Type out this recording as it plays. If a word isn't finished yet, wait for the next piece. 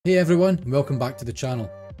Hey everyone, and welcome back to the channel.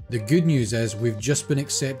 The good news is we've just been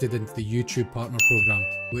accepted into the YouTube Partner Program,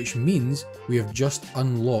 which means we have just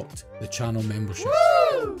unlocked the channel membership.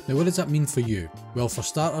 Now what does that mean for you? Well, for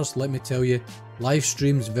starters, let me tell you, live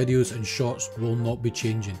streams, videos and shorts will not be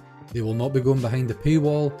changing. They will not be going behind the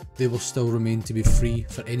paywall, they will still remain to be free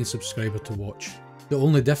for any subscriber to watch. The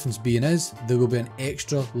only difference being is, there will be an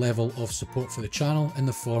extra level of support for the channel in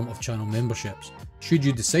the form of channel memberships. Should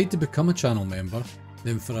you decide to become a channel member,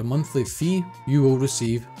 then for a monthly fee, you will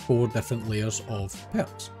receive 4 different layers of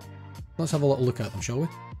perks. Let's have a little look at them, shall we?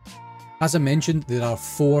 As I mentioned, there are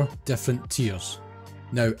 4 different tiers.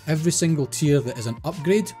 Now, every single tier that is an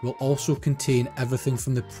upgrade will also contain everything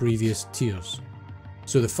from the previous tiers.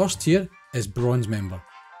 So the first tier is Bronze Member.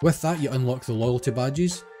 With that, you unlock the loyalty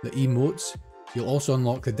badges, the emotes, you'll also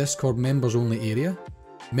unlock the Discord members only area,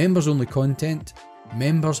 members only content,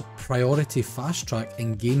 members priority fast track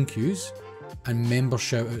in game queues, and member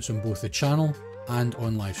shoutouts on both the channel and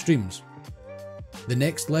on live streams. The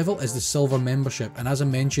next level is the Silver membership, and as I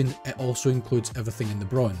mentioned, it also includes everything in the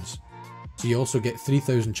Bronze. So you also get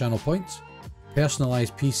 3000 channel points,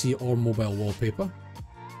 personalised PC or mobile wallpaper,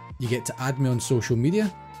 you get to add me on social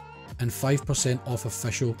media, and 5% off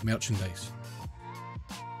official merchandise.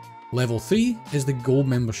 Level 3 is the Gold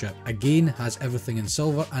membership, again has everything in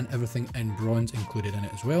Silver and everything in Bronze included in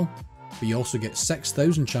it as well, but you also get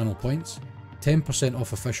 6000 channel points, 10%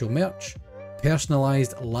 off official merch,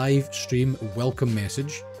 personalised live stream welcome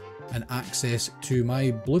message, and access to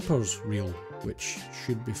my bloopers reel, which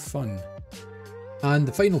should be fun. And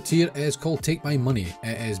the final tier is called Take My Money.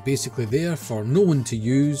 It is basically there for no one to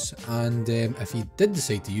use, and if you did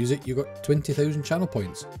decide to use it, you got 20,000 channel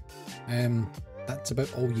points. That's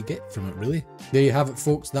about all you get from it, really. There you have it,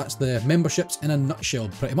 folks. That's the memberships in a nutshell,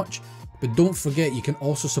 pretty much. But don't forget, you can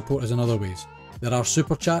also support us in other ways. There are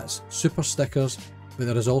super chats, super stickers, but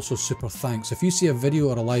there is also super thanks. If you see a video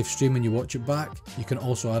or a live stream and you watch it back, you can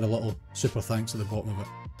also add a little super thanks at the bottom of it.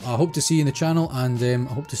 I hope to see you in the channel, and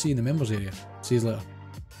I hope to see you in the members area. See you later.